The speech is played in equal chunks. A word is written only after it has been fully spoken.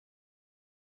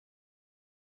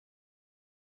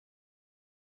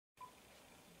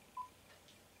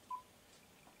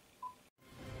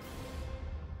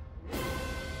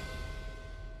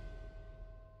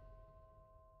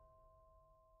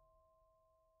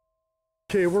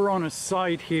Okay, we're on a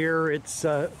site here. It's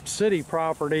city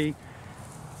property,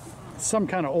 some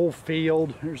kind of old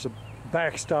field. There's a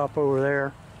backstop over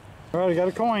there. All right, I got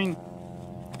a coin.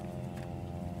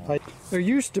 There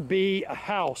used to be a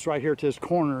house right here to this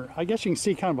corner. I guess you can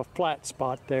see kind of a flat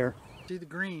spot there. See the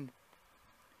green?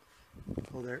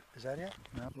 Oh, there, is that it?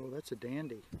 No. Oh, that's a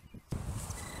dandy.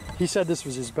 He said this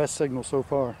was his best signal so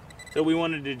far. So we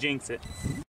wanted to jinx it.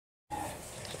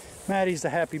 Maddie's the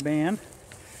happy man.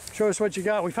 Show us what you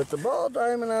got. But the ball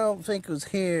diamond I don't think was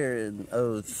here in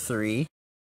 03.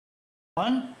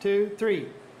 1, 2, 3.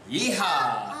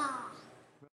 Yeehaw!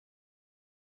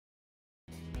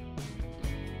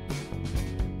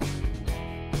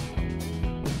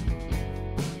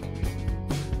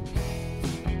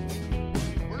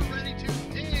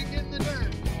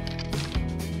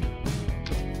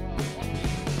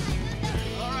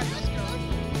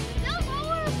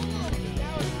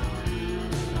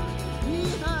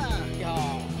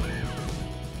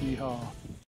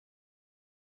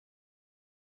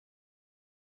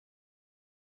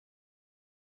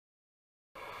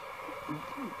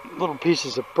 Little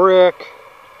pieces of brick,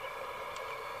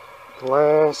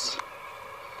 glass.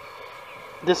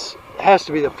 This has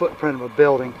to be the footprint of a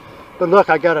building. But look,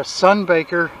 I got a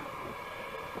Sunbaker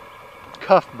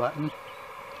cuff button.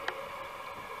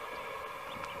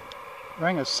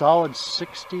 Rang a solid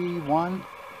 61.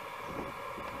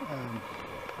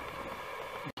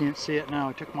 You can't see it now.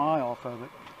 I took my eye off of it.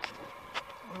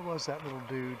 Where was that little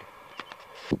dude?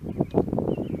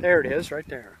 There it is, right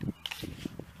there.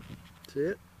 That's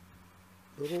it.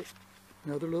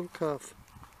 Another little cuff.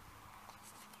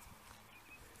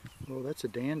 Oh, that's a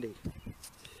dandy.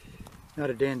 Not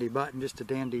a dandy button, just a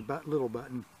dandy little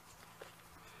button.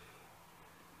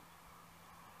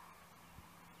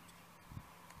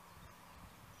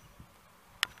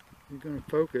 You're going to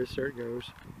focus. There it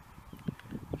goes.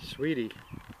 Sweetie.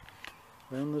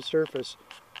 On the surface.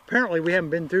 Apparently we haven't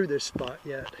been through this spot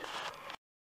yet.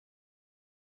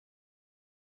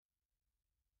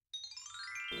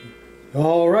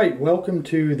 All right, welcome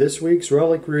to this week's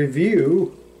Relic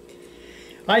Review.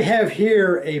 I have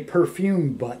here a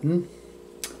perfume button,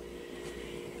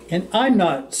 and I'm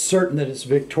not certain that it's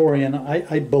Victorian.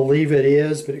 I believe it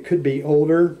is, but it could be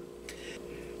older.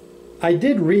 I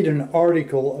did read an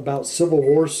article about Civil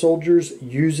War soldiers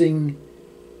using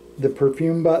the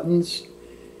perfume buttons.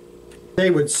 They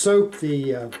would soak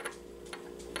the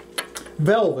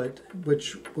velvet,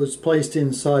 which was placed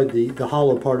inside the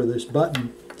hollow part of this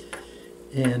button,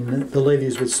 and the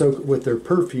ladies would soak it with their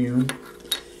perfume,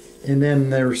 and then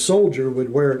their soldier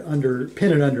would wear it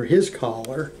pin it under his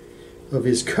collar of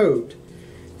his coat,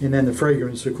 and then the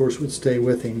fragrance, of course, would stay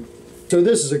with him. So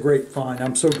this is a great find.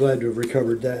 I'm so glad to have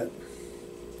recovered that.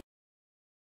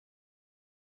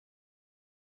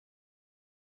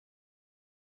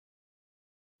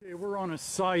 Okay, we're on a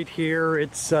site here.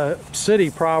 It's city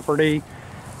property,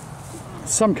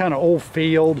 some kind of old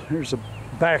field. There's a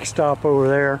backstop over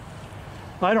there.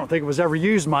 I don't think it was ever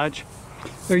used much.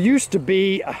 There used to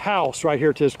be a house right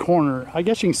here to this corner. I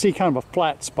guess you can see kind of a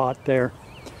flat spot there.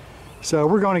 So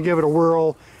we're going to give it a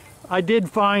whirl. I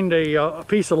did find a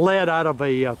piece of lead out of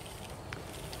a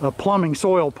plumbing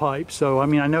soil pipe. So, I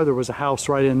mean, I know there was a house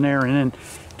right in there. And then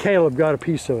Caleb got a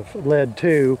piece of lead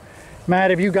too.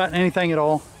 Matt, have you gotten anything at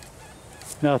all?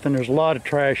 Nothing. There's a lot of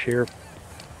trash here.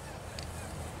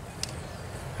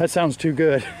 That sounds too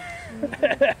good.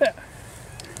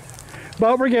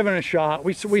 But we're giving it a shot.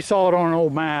 We saw it on an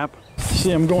old map.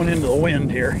 See, I'm going into the wind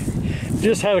here.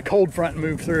 Just had a cold front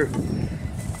move through.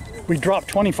 We dropped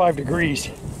 25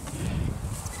 degrees.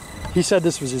 He said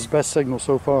this was his best signal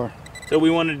so far. So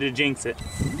we wanted to jinx it.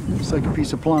 It's like a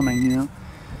piece of plumbing, you know.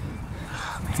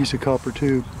 A piece of copper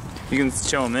tube. You can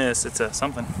show him this. It's a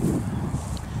something.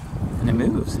 And it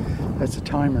moves. That's a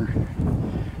timer.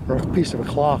 Or a piece of a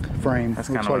clock frame. That's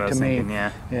kind of what I was thinking,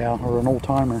 yeah. Yeah, or an old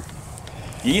timer.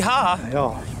 Yeehaw!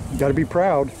 Yeah, you gotta be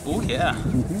proud. Oh yeah.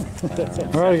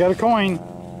 All right, I got a coin.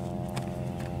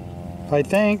 I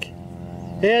think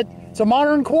it's a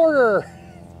modern quarter.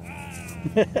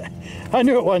 I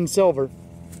knew it wasn't silver.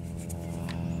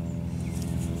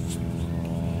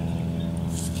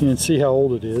 You can see how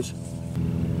old it is.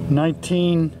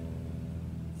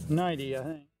 1990, I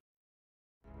think.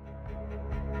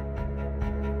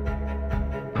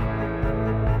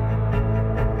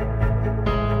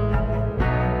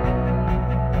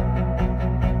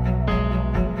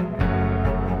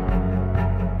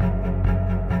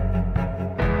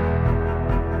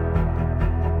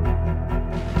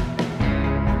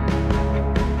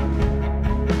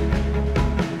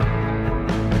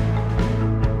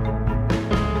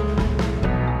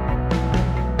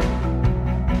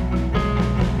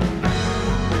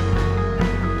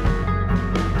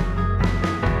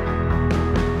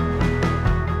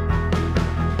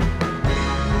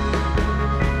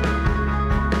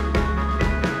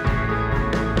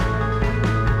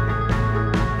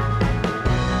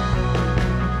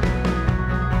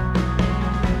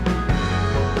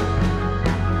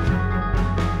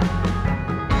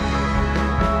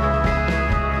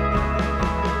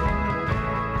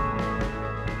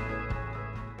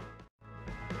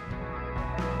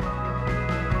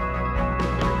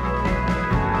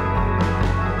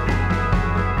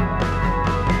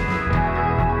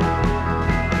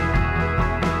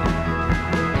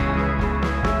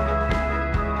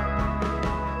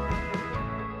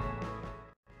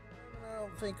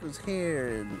 think it was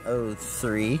here in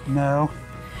 03. No.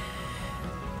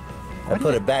 I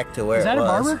put it back to where Is that it a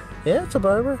was. barber? Yeah, it's a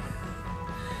barber.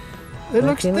 It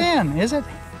looks Kenny? thin, is it?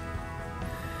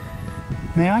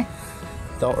 May I?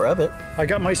 Don't rub it. I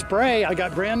got my spray. I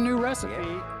got brand new recipe.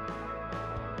 You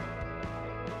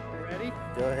ready?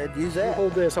 Go ahead, use You that.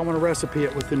 hold this. I want to recipe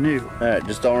it with the new. All right,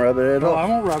 just don't rub it at Oh, all. I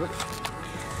won't rub it.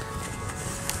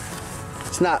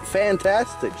 It's not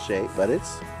fantastic shape, but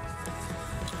it's...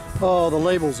 Oh, the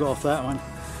label's off that one.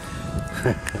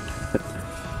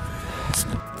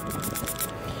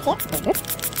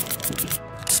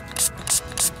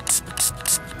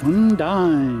 One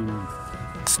dime.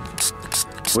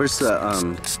 Where's the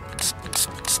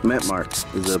mint mark?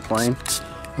 Is it plain?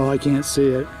 Oh, I can't see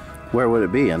it. Where would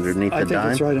it be? Underneath I the think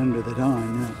dime? it's right under the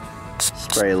dime. Yeah.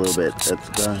 Spray a little bit at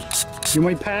the dime. You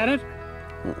want me to pat it?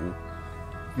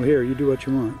 Well, here, you do what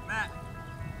you want.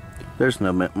 There's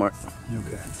no mint mark.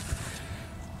 Okay.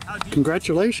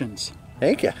 Congratulations.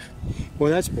 Thank you. Boy,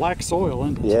 that's black soil,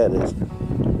 isn't it? Yeah, it is.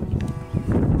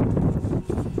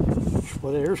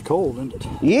 Well, the air's cold, isn't it?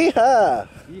 Yeehaw!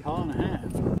 Yeehaw and a half.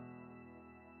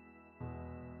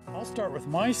 I'll start with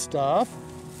my stuff.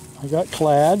 I got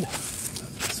clad,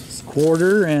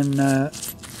 quarter and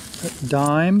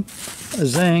dime, a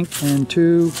zinc, and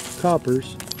 2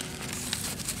 coppers.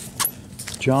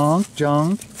 Chunk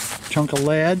of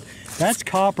lead. That's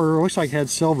copper. Looks like it had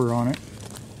silver on it.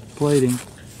 Plating.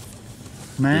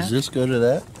 Matte. Does this go to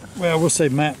that? Well, we'll say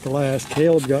matte for last.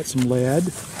 Caleb got some lead.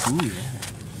 Ooh, yeah.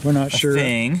 We're not sure.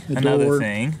 Thing, The another door.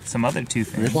 thing, some other 2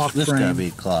 things. Clock This frame. gotta be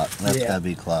clock. That's Yeah. gotta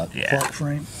be clock. Yeah, Clock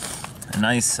frame. a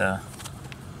nice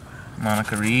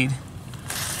Monica Reed,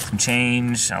 some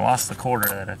change. I lost the quarter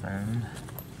that I found,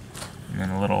 and then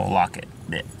a little locket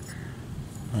bit.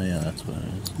 Oh yeah, that's what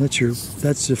it is.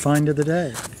 That's the find of the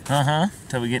day.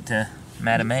 Till we get to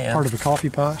Matamea. Part of a coffee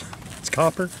pot. It's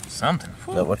copper. Something.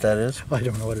 Is that what that is? I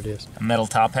don't know what it is. A metal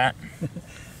top hat.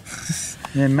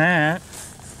 And Matt,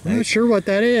 I'm not sure what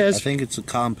that I is. think it's a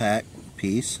compact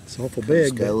piece. It's awful big.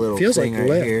 It's got a but little feels thing like right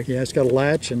lead. here. Yeah, it's got a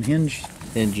latch and hinge.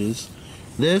 Hinges.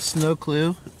 This, no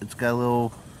clue. It's got a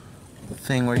little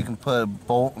thing where you can put a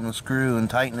bolt and a screw and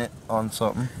tighten it on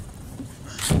something.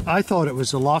 I thought it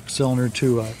was a lock cylinder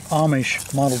to a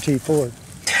Amish Model T Ford.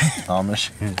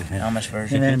 Amish. Amish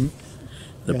version. And then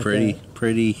The got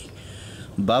pretty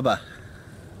Baba.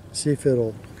 see if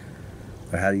it'll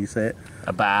Or how do you say it?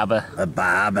 A baba. A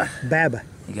Baba. baba.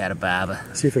 You got a baba.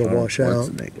 See if it'll wash What's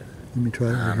out. the nigga? Let me try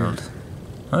it over here.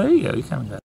 Oh, there you go. You kind of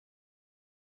got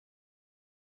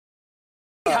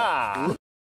it.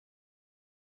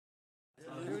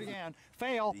 Do it again.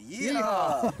 Fail.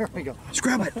 Yeah. There we go.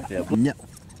 Scrub it. No.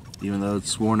 Even though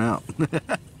it's worn out.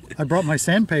 I brought my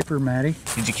sandpaper, Maddie.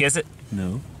 Did you kiss it?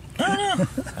 No.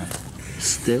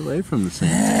 Stay away from the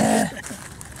sand.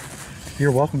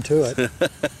 You're welcome to it.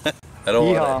 I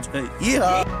don't want it.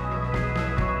 Yeah.